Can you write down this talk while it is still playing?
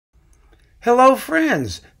Hello,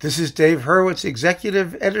 friends. This is Dave Hurwitz,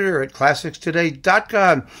 executive editor at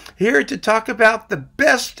ClassicsToday.com, here to talk about the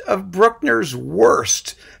best of Bruckner's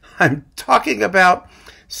worst. I'm talking about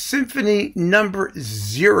Symphony No.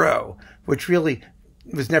 0, which really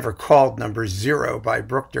was never called number 0 by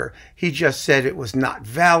Bruckner. He just said it was not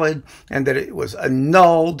valid and that it was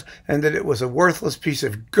annulled and that it was a worthless piece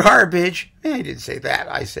of garbage. He didn't say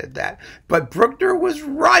that. I said that. But Bruckner was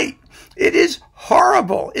right. It is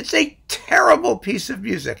horrible. It's a terrible piece of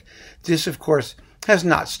music. This, of course, has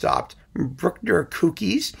not stopped Bruckner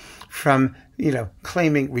kookies from,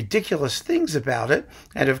 claiming ridiculous things about it,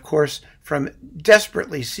 and of course, from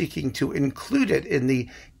desperately seeking to include it in the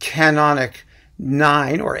canonic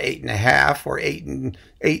 9 or 8.5 or 8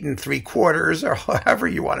 3/4 or however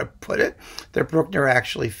you want to put it that Bruckner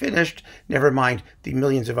actually finished. Never mind the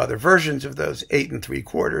millions of other versions of those 8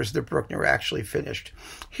 3/4 that Bruckner actually finished.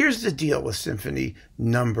 Here's the deal with Symphony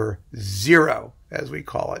No. 0, as we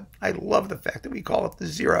call it. I love the fact that we call it the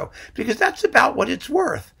 0 because that's about what it's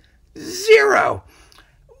worth. 0.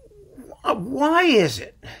 Why is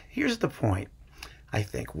it? Here's the point, I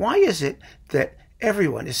think. Why is it that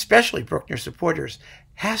everyone, especially Bruckner supporters,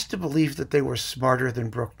 has to believe that they were smarter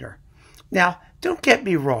than Bruckner? Now, don't get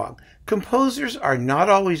me wrong. Composers are not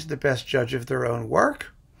always the best judge of their own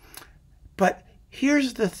work. But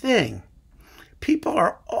here's the thing. People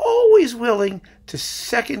are always willing to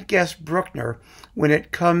second-guess Bruckner when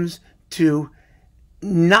it comes to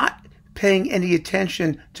not paying any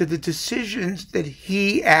attention to the decisions that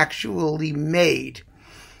he actually made.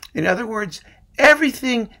 In other words,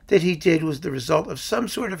 everything that he did was the result of some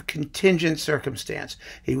sort of contingent circumstance.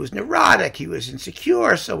 He was neurotic, he was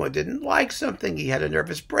insecure, someone didn't like something, he had a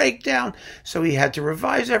nervous breakdown, so he had to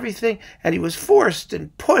revise everything, and he was forced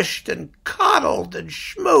and pushed and coddled and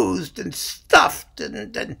schmoozed and stuffed.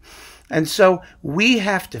 And so we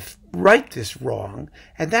have to right this wrong,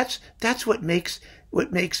 and that's what makes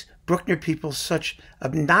Bruckner people such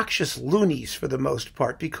obnoxious loonies for the most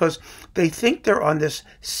part, because they think they're on this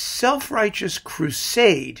self-righteous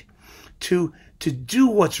crusade to do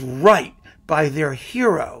what's right by their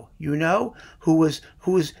hero, who was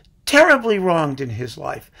terribly wronged in his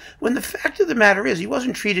life, when the fact of the matter is he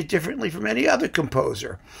wasn't treated differently from any other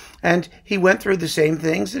composer. And he went through the same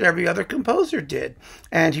things that every other composer did.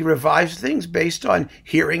 And he revised things based on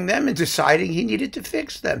hearing them and deciding he needed to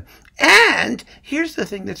fix them. And here's the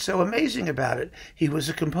thing that's so amazing about it. He was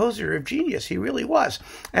a composer of genius. He really was.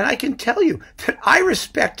 And I can tell you that I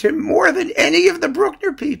respect him more than any of the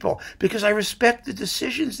Bruckner people because I respect the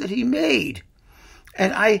decisions that he made.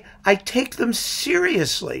 And I take them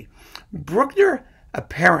seriously. Bruckner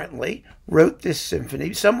apparently wrote this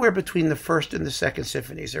symphony somewhere between the first and the second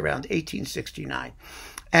symphonies, around 1869.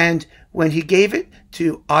 And when he gave it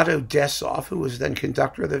to Otto Dessau, who was then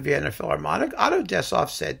conductor of the Vienna Philharmonic, Otto Dessau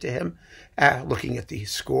said to him, looking at the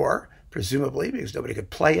score, presumably because nobody could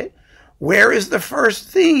play it, "Where is the first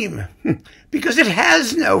theme?" Because it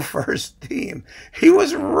has no first theme. He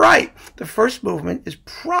was right. The first movement is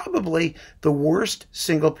probably the worst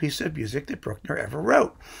single piece of music that Bruckner ever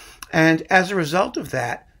wrote. And as a result of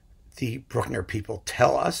that, the Bruckner people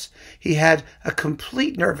tell us, he had a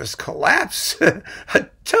complete nervous collapse, a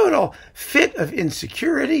total fit of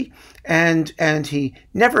insecurity, and he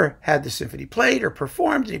never had the symphony played or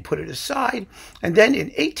performed, and he put it aside. And then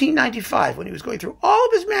in 1895, when he was going through all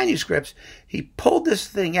of his manuscripts, he pulled this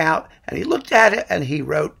thing out, and he looked at it, and he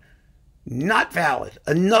wrote, "Not valid,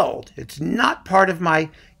 annulled. It's not part of my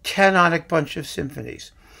canonic bunch of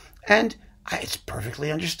symphonies." And it's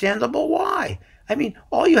perfectly understandable why. I mean,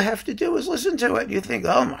 all you have to do is listen to it. You think,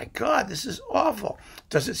 oh my God, this is awful.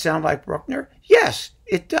 Does it sound like Bruckner? Yes,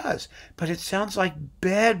 it does. But it sounds like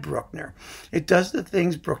bad Bruckner. It does the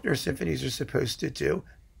things Bruckner symphonies are supposed to do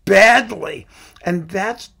badly. And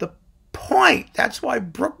that's the point. That's why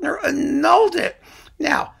Bruckner annulled it.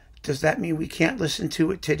 Now, does that mean we can't listen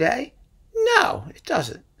to it today? No, it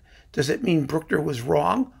doesn't. Does it mean Bruckner was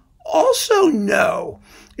wrong? Also, no.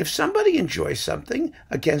 If somebody enjoys something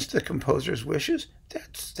against the composer's wishes,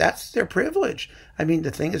 that's their privilege. I mean,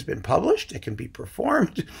 the thing has been published. It can be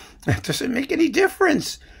performed. It doesn't make any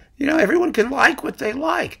difference. Everyone can like what they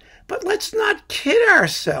like. But let's not kid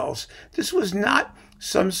ourselves. This was not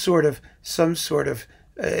some sort of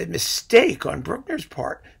mistake on Bruckner's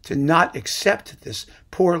part to not accept this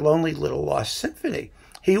poor, lonely little lost symphony.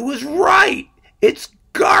 He was right. It's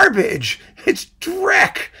garbage. It's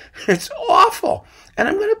dreck. It's awful. And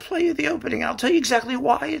I'm going to play you the opening. I'll tell you exactly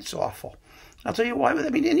why it's awful. I'll tell you why. I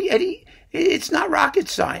mean, it's not rocket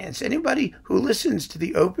science. Anybody who listens to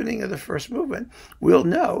the opening of the first movement will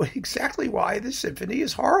know exactly why the symphony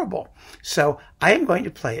is horrible. So I am going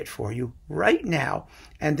to play it for you right now,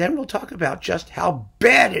 and then we'll talk about just how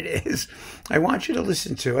bad it is. I want you to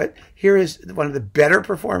listen to it. Here is one of the better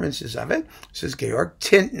performances of it. This is Georg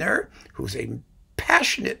Tintner, who's a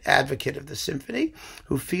passionate advocate of the symphony,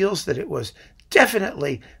 who feels that it was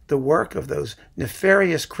definitely the work of those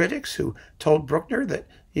nefarious critics who told Bruckner that,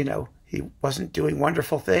 he wasn't doing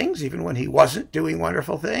wonderful things, even when he wasn't doing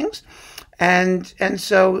wonderful things. And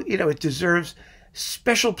so, it deserves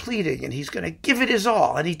special pleading, and he's going to give it his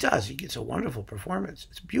all. And he does. He gets a wonderful performance.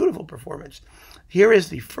 It's a beautiful performance. Here is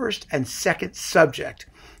the first and second subject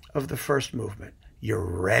of the first movement. You're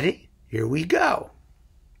ready? Here we go.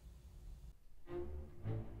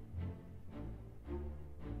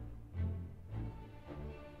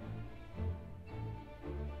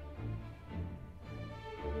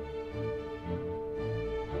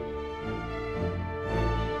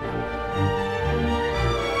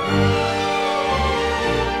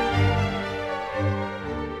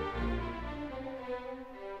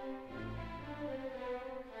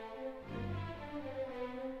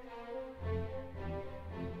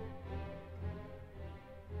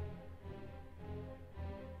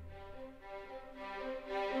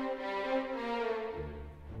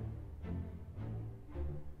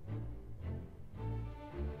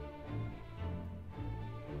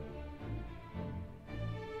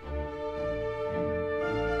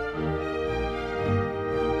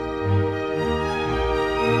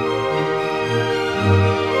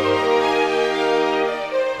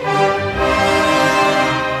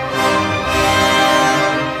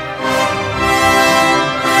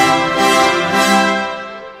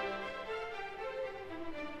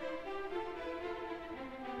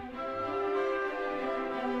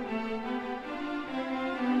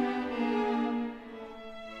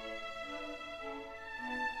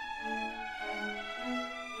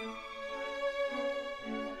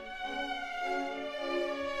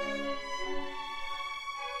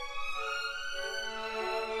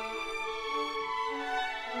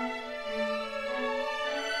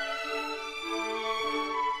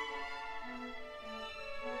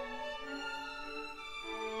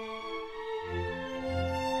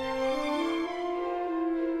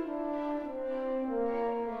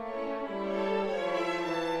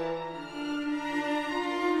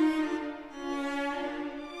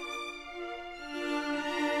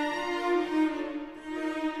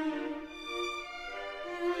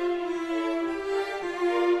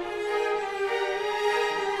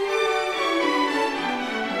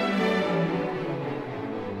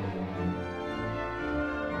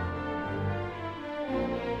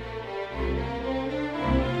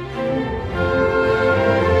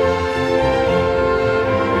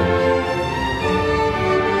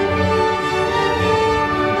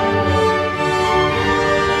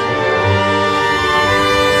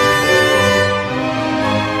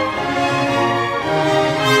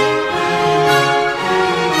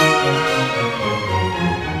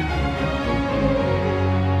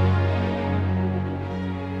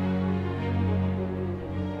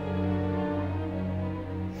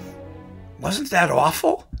 Wasn't that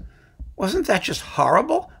awful? Wasn't that just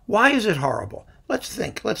horrible? Why is it horrible? Let's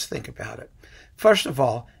think about it. First of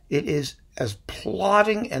all, it is as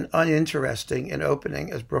plodding and uninteresting an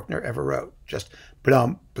opening as Bruckner ever wrote. Just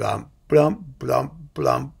blum, blum, blum, blum,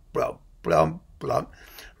 blum, blum, blum, blum.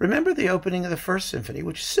 Remember the opening of the First Symphony,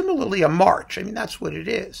 which is similarly a march. I mean, that's what it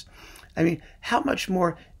is. I mean, how much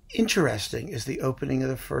more interesting is the opening of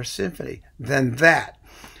the First Symphony than that?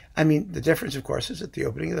 I mean, the difference, of course, is that the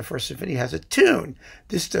opening of the First Symphony has a tune.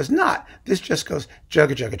 This does not. This just goes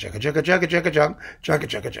jugga jugga jugga jugga jugga jugga jung, jugga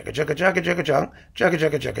jugga jugga jugga jugga jugga jung, jugga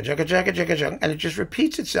jugga jugga jugga jugga jugga jung, and it just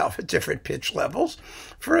repeats itself at different pitch levels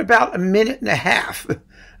for about a minute and a half.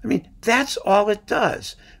 I mean, that's all it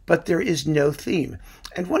does. But there is no theme.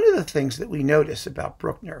 And one of the things that we notice about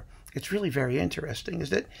Bruckner, it's really very interesting, is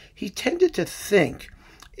that he tended to think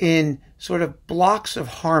in sort of blocks of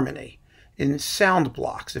harmony, in sound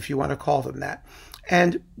blocks, if you want to call them that.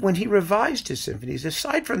 And when he revised his symphonies,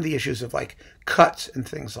 aside from the issues of like cuts and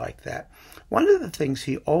things like that, one of the things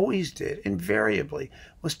he always did, invariably,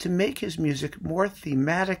 was to make his music more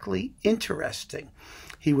thematically interesting.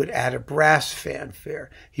 He would add a brass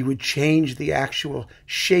fanfare. He would change the actual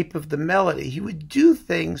shape of the melody. He would do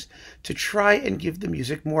things to try and give the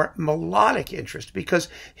music more melodic interest, because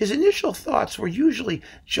his initial thoughts were usually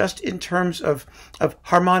just in terms of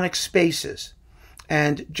harmonic spaces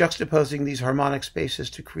and juxtaposing these harmonic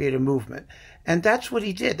spaces to create a movement. And that's what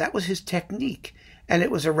he did. That was his technique. And it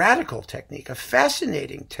was a radical technique, a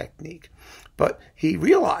fascinating technique. But he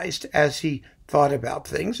realized as he thought about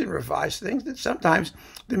things and revised things that sometimes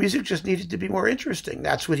the music just needed to be more interesting.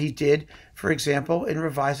 That's what he did, for example, in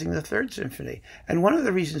revising the Third Symphony. And one of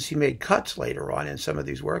the reasons he made cuts later on in some of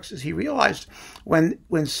these works is he realized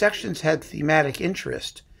when sections had thematic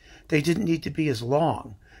interest, they didn't need to be as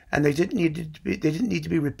long, and they didn't need to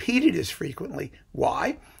be repeated as frequently.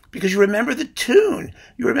 Why? Because you remember the tune.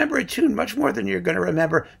 You remember a tune much more than you're going to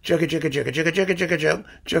remember jugga jugga jugga jugga jugga jugga jugga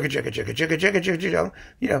jugga jugga jugga jugga jugga jugga,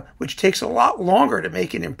 you know, which takes a lot longer to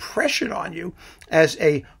make an impression on you as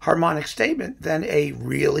a harmonic statement than a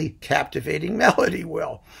really captivating melody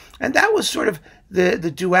will. And that was sort of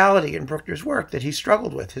the duality in Bruckner's work that he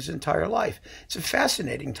struggled with his entire life. It's a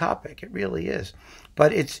fascinating topic. It really is.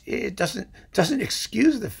 But it doesn't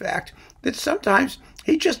excuse the fact that sometimes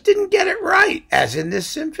he just didn't get it right, as in this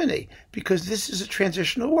symphony, because this is a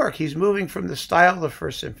transitional work. He's moving from the style of the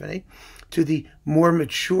First Symphony to the more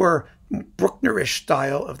mature Brucknerish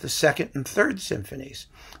style of the Second and Third Symphonies.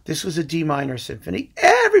 This was a D minor symphony.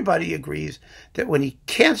 Everybody agrees that when he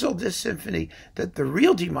canceled this symphony, that the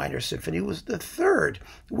real D minor symphony was the third,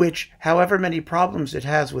 which, however many problems it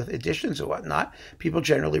has with additions and whatnot, people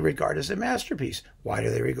generally regard as a masterpiece. Why do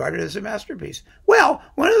they regard it as a masterpiece? Well,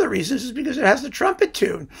 one of the reasons is because it has the trumpet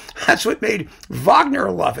tune. That's what made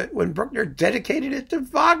Wagner love it when Bruckner dedicated it to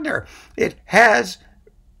Wagner. It has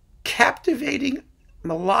captivating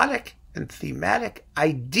melodic and thematic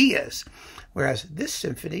ideas, whereas this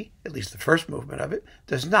symphony, at least the first movement of it,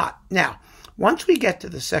 does not. Now, once we get to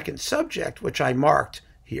the second subject, which I marked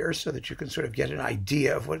here so that you can sort of get an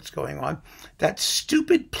idea of what's going on, that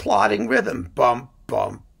stupid plodding rhythm, bum,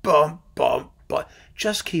 bum, bum, bum, bum,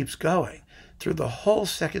 just keeps going through the whole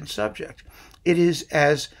second subject. It is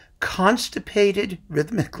as constipated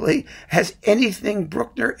rhythmically as anything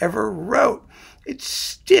Bruckner ever wrote. It's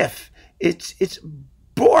stiff. It's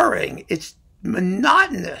boring. It's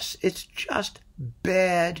monotonous. It's just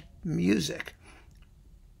bad music.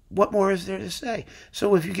 What more is there to say?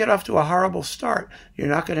 So if you get off to a horrible start, you're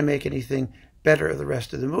not going to make anything better the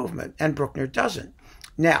rest of the movement, and Bruckner doesn't.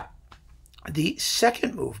 Now, the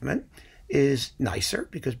second movement is nicer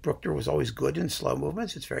because Bruckner was always good in slow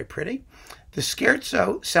movements. It's very pretty. The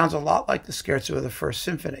scherzo sounds a lot like the scherzo of the First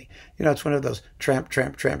Symphony. You know, it's one of those tramp,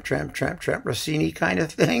 tramp, tramp, tramp, tramp, tramp, Rossini kind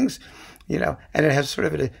of things. You know, and it has sort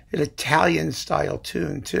of an Italian style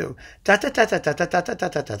tune too. I like the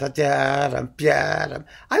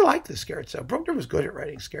scherzo. Bruckner was good at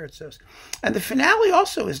writing scherzos, and the finale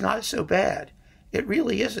also is not so bad. It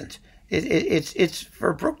really isn't. It's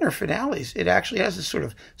for Bruckner finales. It actually has this sort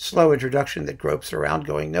of slow introduction that gropes around,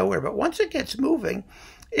 going nowhere. But once it gets moving,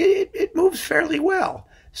 it moves fairly well.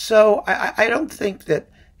 So I don't think that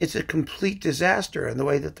it's a complete disaster in the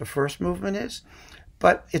way that the first movement is,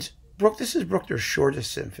 but this is Bruckner's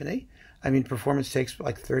shortest symphony. I mean, performance takes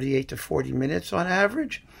like 38 to 40 minutes on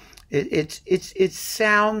average. It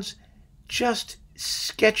sounds just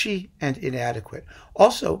sketchy and inadequate.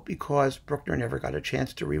 Also because Bruckner never got a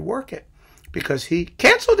chance to rework it, because he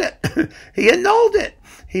canceled it. He annulled it.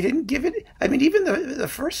 He didn't give it. I mean, even the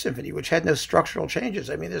First Symphony, which had no structural changes.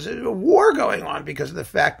 I mean, there's a war going on because of the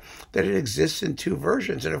fact that it exists in two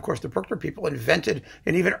versions. And of course, the Bruckner people invented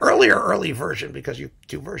an even early version, because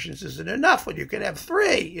two versions isn't enough when you can have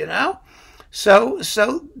three, you know? So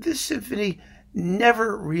this symphony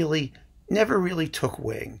never really took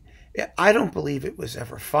wing. I don't believe it was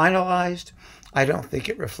ever finalized. I don't think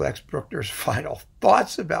it reflects Bruckner's final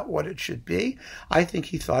thoughts about what it should be. I think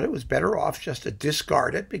he thought it was better off just to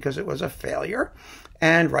discard it because it was a failure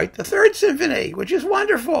and write the Third Symphony, which is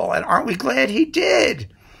wonderful. And aren't we glad he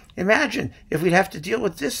did? Imagine if we'd have to deal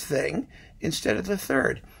with this thing instead of the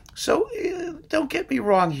third. So don't get me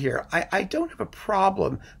wrong here. I don't have a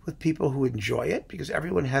problem with people who enjoy it, because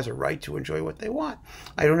everyone has a right to enjoy what they want.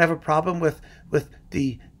 I don't have a problem with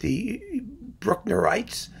the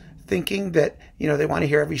Brucknerites thinking that, you know, they want to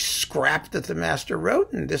hear every scrap that the master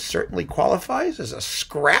wrote, and this certainly qualifies as a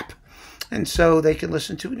scrap, and so they can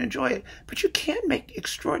listen to it and enjoy it. But you can't make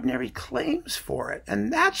extraordinary claims for it,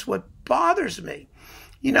 and that's what bothers me.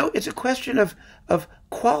 You know, it's a question of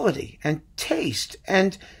quality and taste,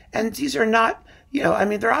 and these are not, you know, I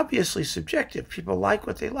mean, they're obviously subjective. People like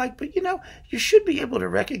what they like, but, you know, you should be able to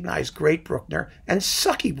recognize great Bruckner and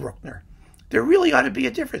sucky Bruckner. There really ought to be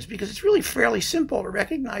a difference, because it's really fairly simple to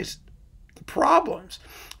recognize the problems.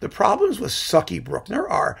 The problems with sucky Bruckner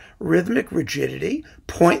are rhythmic rigidity,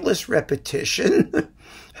 pointless repetition,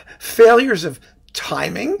 failures of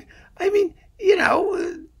timing. I mean, you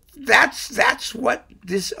know, that's what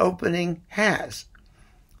this opening has.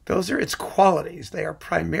 Those are its qualities. They are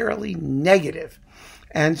primarily negative.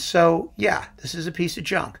 And so, yeah, this is a piece of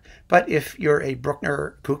junk. But if you're a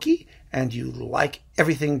Bruckner kooky and you like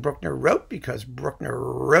everything Bruckner wrote because Bruckner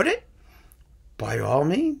wrote it, by all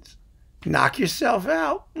means, knock yourself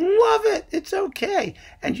out. Love it. It's okay.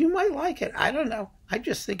 And you might like it. I don't know. I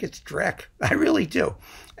just think it's dreck. I really do.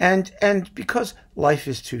 And because life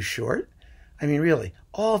is too short, I mean, really,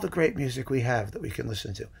 all the great music we have that we can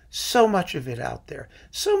listen to, so much of it out there,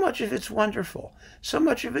 so much of it's wonderful, so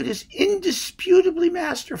much of it is indisputably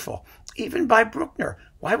masterful, even by Bruckner.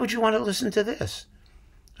 Why would you want to listen to this?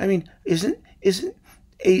 I mean, isn't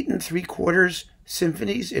 8 3/4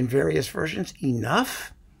 symphonies in various versions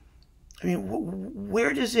enough? I mean,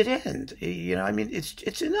 where does it end? You know, I mean,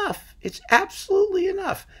 it's enough. It's absolutely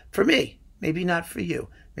enough for me. Maybe not for you.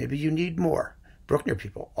 Maybe you need more. Bruckner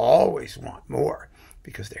people always want more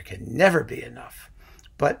because there can never be enough.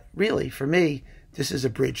 But really, for me, this is a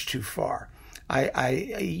bridge too far.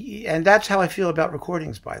 And that's how I feel about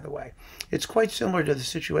recordings, by the way. It's quite similar to the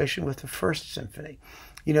situation with the First Symphony.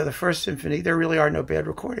 You know, the First Symphony, there really are no bad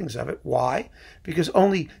recordings of it. Why? Because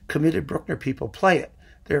only committed Bruckner people play it.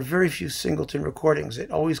 There are very few singleton recordings.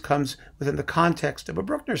 It always comes within the context of a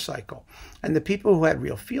Bruckner cycle. And the people who had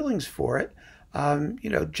real feelings for it,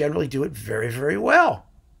 generally do it very, very well.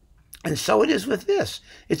 And so it is with this.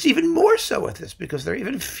 It's even more so with this because there are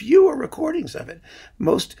even fewer recordings of it.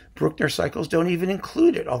 Most Bruckner cycles don't even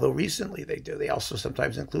include it, although recently they do. They also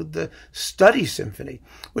sometimes include the Study Symphony,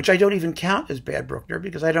 which I don't even count as bad Bruckner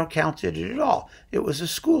because I don't count it at all. It was a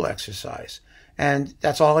school exercise, and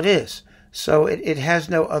that's all it is. So it has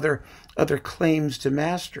no other claims to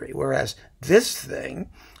mastery, whereas this thing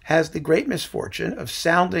has the great misfortune of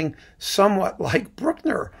sounding somewhat like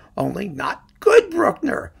Bruckner, only not good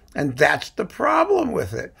Bruckner. And that's the problem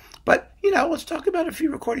with it. But, let's talk about a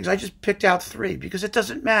few recordings. I just picked out 3 because it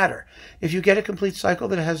doesn't matter. If you get a complete cycle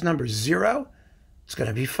that has number 0, it's going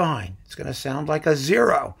to be fine. It's going to sound like a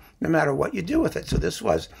 0, no matter what you do with it. So this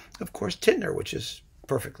was, of course, Tintner, which is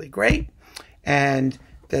perfectly great. And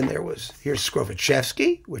then here's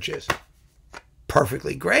Skrovatchevsky, which is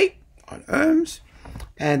perfectly great on ohms.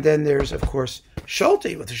 And then there's, of course,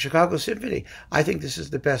 Schulte with the Chicago Symphony. I think this is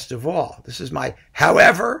the best of all. This is my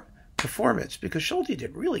however performance because Schulte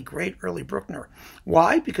did really great early Bruckner.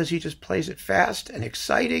 Why? Because he just plays it fast and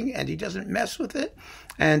exciting and he doesn't mess with it.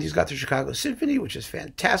 And he's got the Chicago Symphony, which is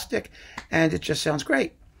fantastic, and it just sounds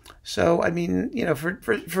great. So, I mean,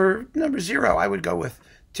 for number 0, I would go with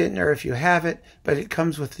Tintner if you have it, but it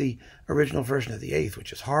comes with the original version of the 8th,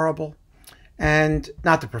 which is horrible. And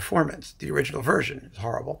not the performance. The original version is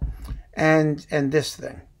horrible. And this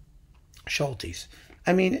thing, Schulte's.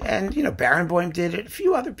 I mean, and, Barenboim did it. A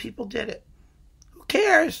few other people did it. Who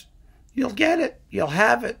cares? You'll get it. You'll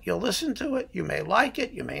have it. You'll listen to it. You may like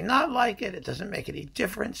it. You may not like it. It doesn't make any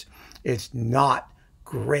difference. It's not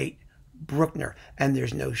great Bruckner. And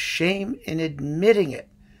there's no shame in admitting it.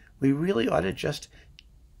 We really ought to just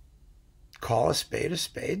call a spade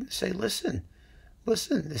and say, listen,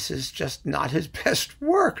 this is just not his best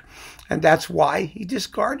work. And that's why he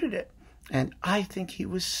discarded it. And I think he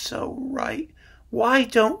was so right. Why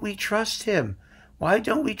don't we trust him? Why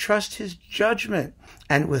don't we trust his judgment?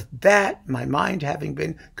 And with that, my mind having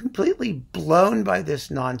been completely blown by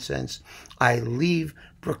this nonsense, I leave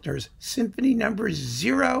Bruckner's Symphony No.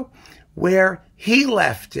 0 where he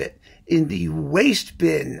left it, in the waste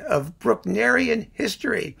bin of Brucknerian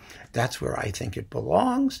history. That's where I think it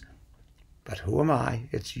belongs. But who am I?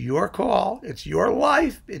 It's your call. It's your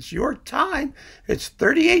life. It's your time. It's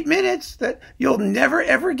 38 minutes that you'll never,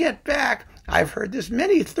 ever get back. I've heard this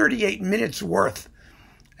many 38 minutes worth,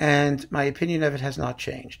 and my opinion of it has not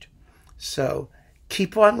changed. So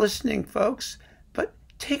keep on listening, folks, but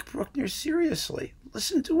take Bruckner seriously.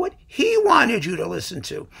 Listen to what he wanted you to listen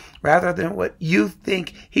to, rather than what you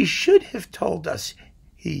think he should have told us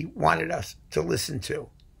he wanted us to listen to.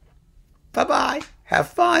 Bye-bye. Have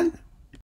fun.